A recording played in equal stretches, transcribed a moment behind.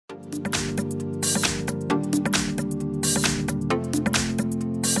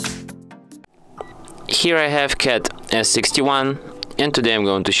Here I have CAT S61, and today I'm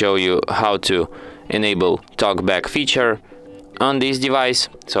going to show you how to enable Talkback feature on this device.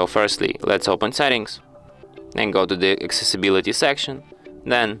 So firstly, let's open settings, then go to the accessibility section,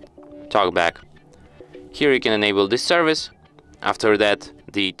 then Talkback. Here you can enable this service. After that,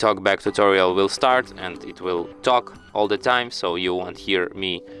 the Talkback tutorial will start and it will talk all the time, so you won't hear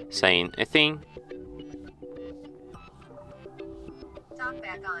me saying a thing.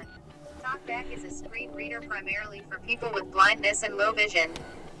 Talkback on. Talkback is a screen reader primarily for people with blindness and low vision.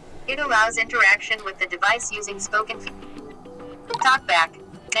 It allows interaction with the device using spoken. Talkback.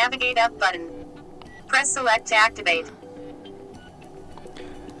 Navigate up button. Press select to activate.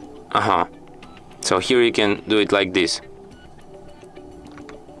 So here you can do it like this.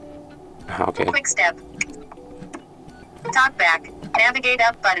 Okay. Quick step. Talkback. Navigate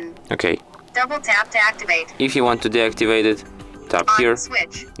up button. Okay. Double tap to activate. If you want to deactivate it, tap On here,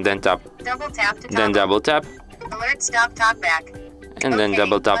 switch. then tap, Double tap to then double tap, alert stop Talkback. and then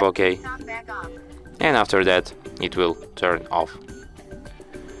double tap OK. Talkback off. And after that, it will turn off.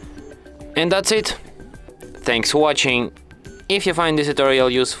 And that's it. Thanks for watching. If you find this tutorial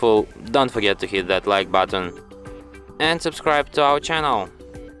useful, don't forget to hit that like button and subscribe to our channel.